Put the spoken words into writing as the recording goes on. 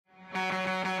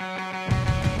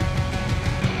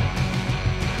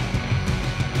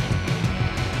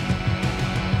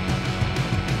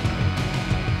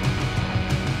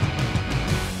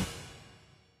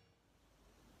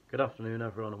Good afternoon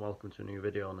everyone and welcome to a new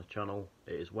video on the channel.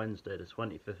 It is Wednesday the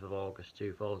 25th of August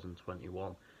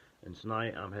 2021 and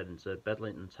tonight I'm heading to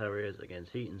Bedlington Terriers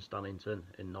against Heaton Stannington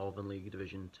in Northern League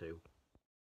Division 2.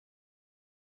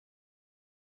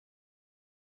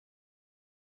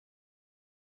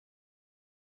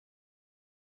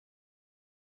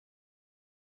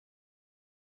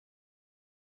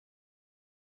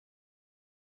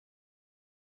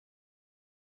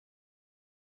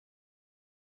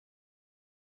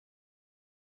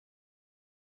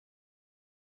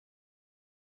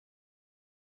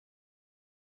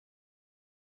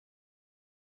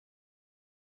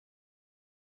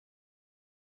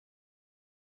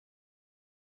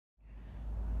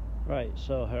 Right,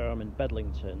 so here I'm in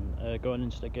Bedlington. Going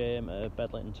into the game,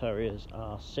 Bedlington Terriers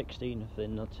are 16th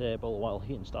in the table while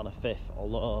Heaton stand are 5th,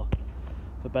 although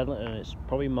for Bedlington it's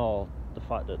probably more the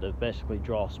fact that they've basically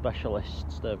draw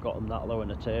specialists. They've got them that low in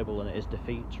the table and it is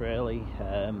defeats really.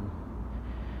 I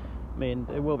mean,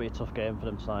 it will be a tough game for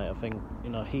them tonight. I think, you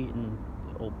know, Heaton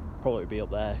will probably be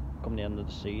up there come the end of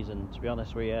the season, to be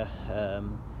honest with you.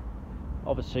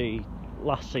 Obviously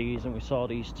last season we saw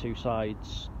these two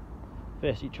sides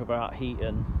face each other at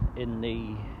Heaton in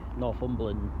the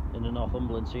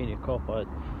Northumberland Senior Cup.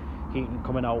 Heaton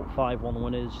coming out 5-1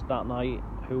 winners that night.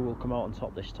 Who will come out on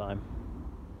top this time?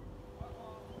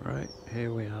 Right,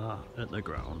 here we are at the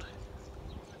ground.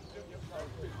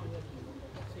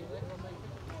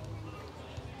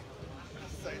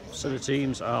 So the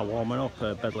teams are warming up.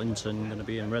 Bedlington going to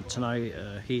be in red tonight.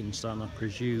 Heaton Stan, I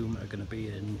presume, are going to be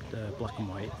in black and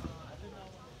white.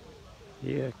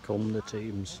 Here come the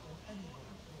teams.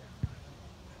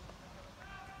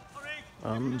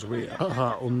 And we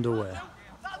are underway.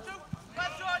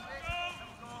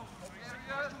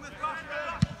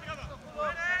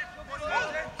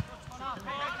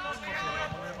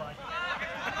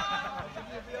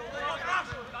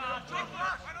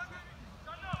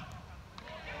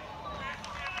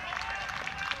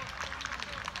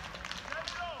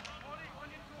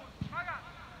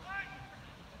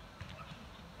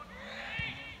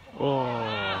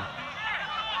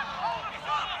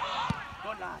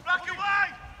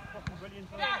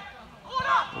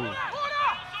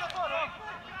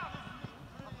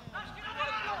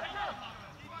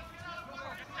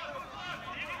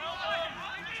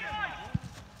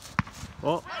 Oh.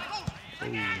 Oh.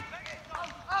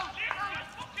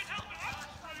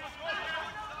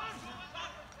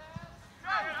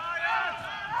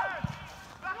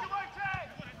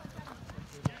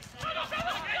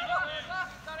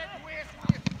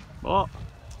 Oh. Oh.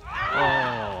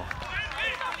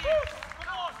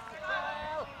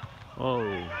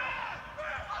 Oh.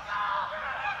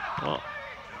 Oh.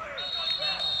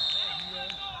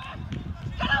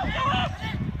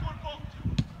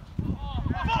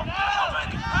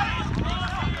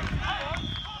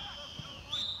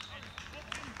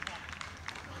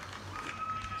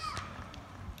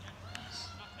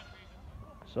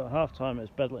 So at half time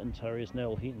it's Bedlington Terriers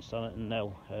 0, Heaton Stannington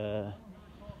 0.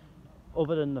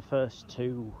 Other than the first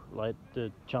two, like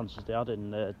the chances they had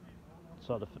in the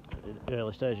sort of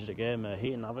early stages of the game,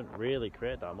 Heaton haven't really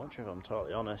created that much, if I'm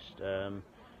totally honest.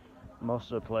 Most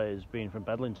of the players being from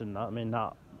Bedlington, I mean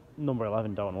that number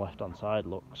 11 down the left hand side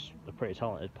looks a pretty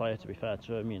talented player, to be fair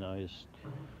to him. You know, he's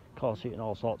caused Heaton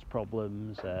all sorts of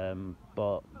problems,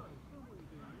 but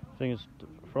the thing is,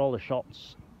 for all the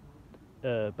shots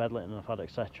Bedlington have had,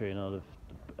 etc., you know,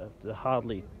 they're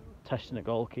hardly testing the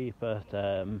goalkeeper.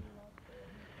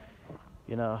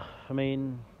 You know, I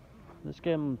mean, this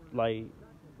game like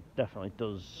definitely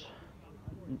does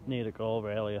need a goal.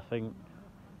 Really, I think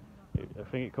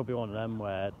it could be one of them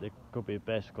where it could be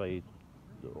basically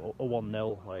a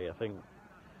 1-0. Like, I think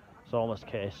it's almost a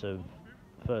case of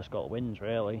first goal wins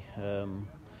really. But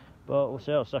we'll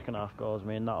see how the second half goes. I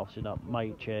mean, that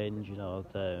might change. You know,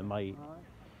 they might,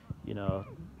 you know,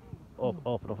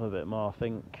 open up a bit more.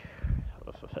 I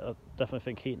definitely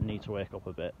think Heaton need to wake up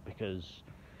a bit, because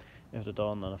if they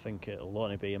don't, then I think it'll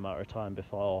only be a matter of time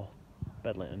before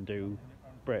Bedlington do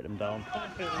break them down.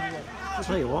 I'll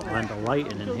tell you what, man, the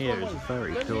lighting in here is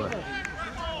very poor.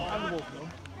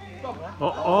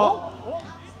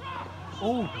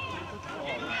 Oh!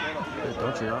 Bit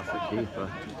dodgy that for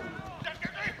keeper.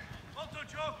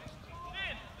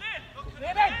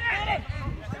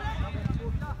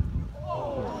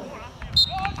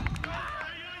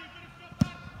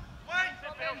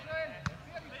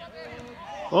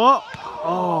 Oh!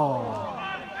 Oh!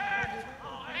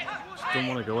 Just don't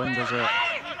want to go in, does it?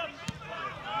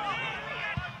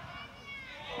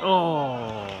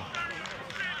 Oh!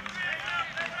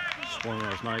 It's one of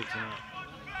those nights, isn't it?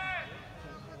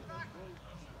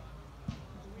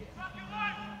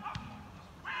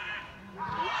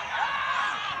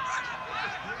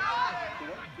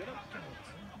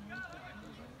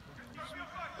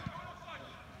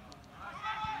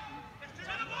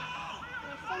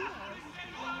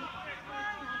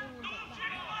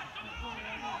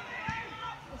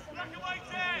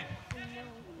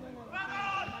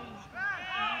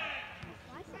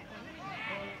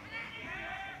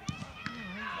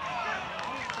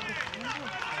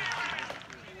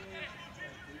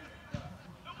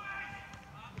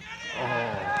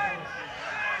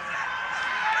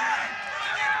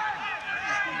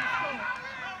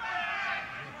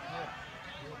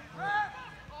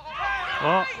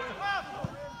 Oh.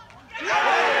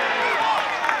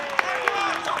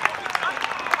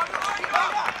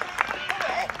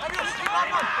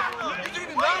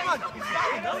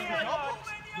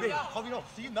 Have you not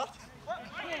seen that? That's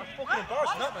fucking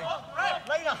embarrassing, that, mate.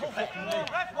 Lay that fucking knee.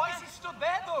 Why is he stood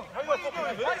there, though? How are you fucking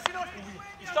with it? Why is he not?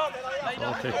 He started there like that.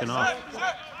 All taken off.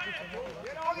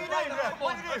 What are you doing, Ref?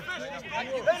 What are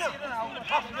you doing? Lay now.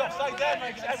 Half of the offside there,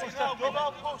 mate. Everyone's stepped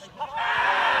up.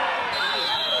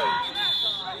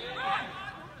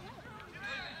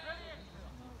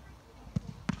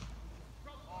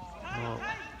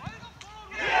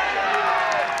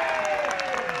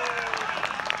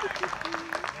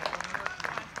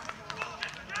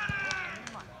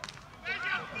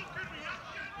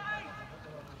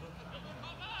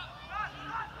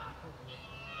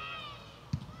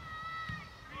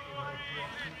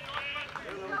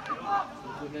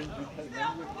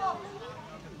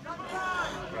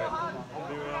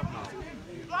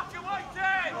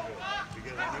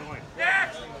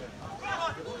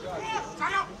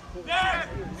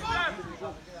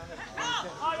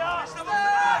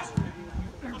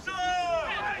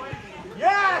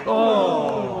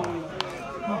 Oh!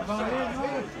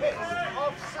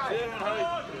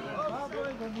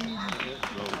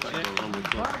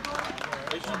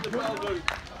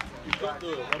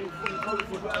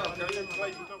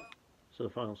 So the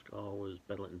final score was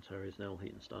Bedlington Terriers 0,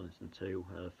 Heaton Stannington 2.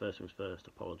 First things first,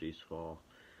 apologies for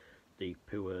the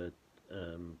poor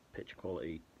pitch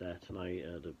quality there tonight.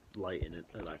 The lighting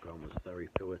at that ground was very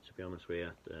poor, to be honest with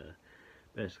you.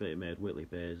 Basically it made Whitley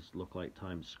Bays look like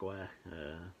Times Square,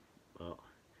 but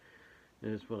it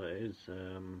is what it is.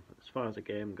 As far as the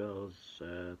game goes,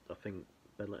 I think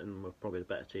Bedlington were probably the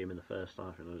better team in the first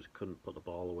half, and I just couldn't put the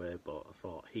ball away, but I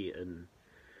thought Heaton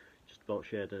just about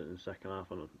shared it in the second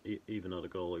half, and even though the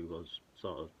goalie was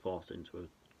sort of forced into a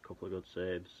couple of good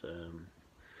saves,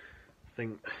 I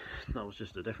think that was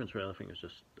just the difference really. I think it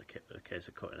was just a case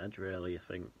of cutting edge really. I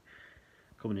think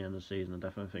coming the end of the season, I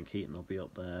definitely think Heaton will be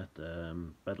up there.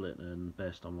 Bedlington,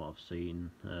 based on what I've seen,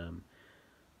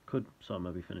 could sort of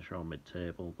maybe finish around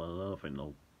mid-table, but I don't think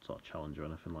they'll sort of challenge or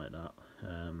anything like that.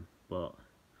 But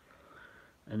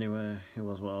anyway, it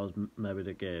was what it was. Maybe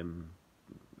the game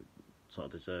sort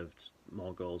of deserved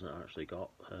more goals than it actually got,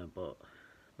 but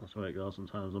that's the way it goes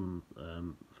sometimes.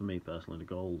 For me personally, the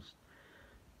goals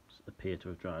appear to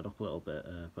have dried up a little bit,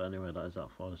 but anyway, that is that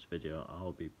for this video.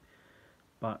 I'll be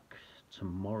back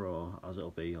tomorrow, as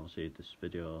it'll be obviously this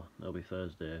video, it'll be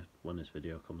Thursday when this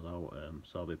video comes out,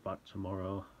 so I'll be back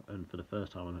tomorrow, and for the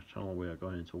first time on the channel we are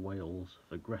going into Wales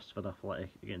for Gresford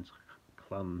Athletic against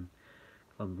Clan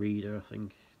Reader, I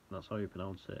think that's how you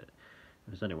pronounce it.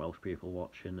 If there's any Welsh people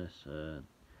watching this,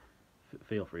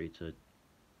 feel free to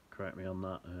correct me on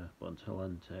that, but until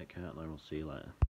then, take care and I will see you later.